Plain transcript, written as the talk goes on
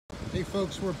Hey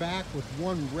folks, we're back with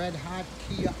one red hot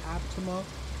Kia Optima.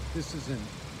 This is an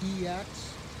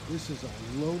EX. This is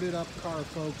a loaded up car,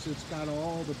 folks. It's got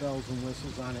all the bells and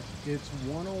whistles on it. It's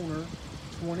one owner,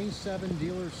 27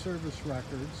 dealer service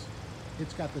records.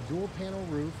 It's got the dual panel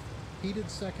roof, heated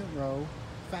second row,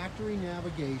 factory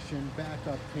navigation,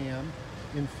 backup cam,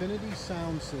 infinity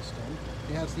sound system.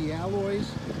 It has the alloys,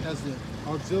 has the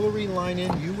auxiliary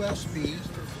line-in USB.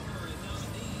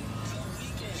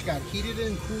 It's got heated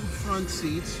and cooled front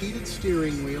seats, heated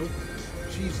steering wheel.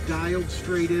 She's dialed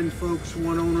straight in, folks.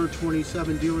 One owner,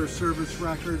 27 dealer service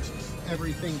records.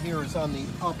 Everything here is on the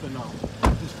up and up.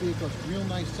 This vehicle's real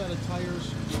nice set of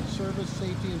tires, service,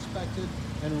 safety inspected,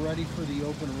 and ready for the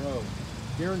open road.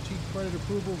 Guaranteed credit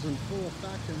approvals in full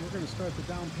effect, and we're going to start the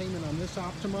down payment on this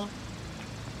Optima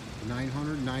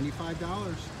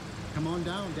 $995. Come on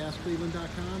down,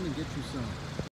 DasCleveland.com, and get you some.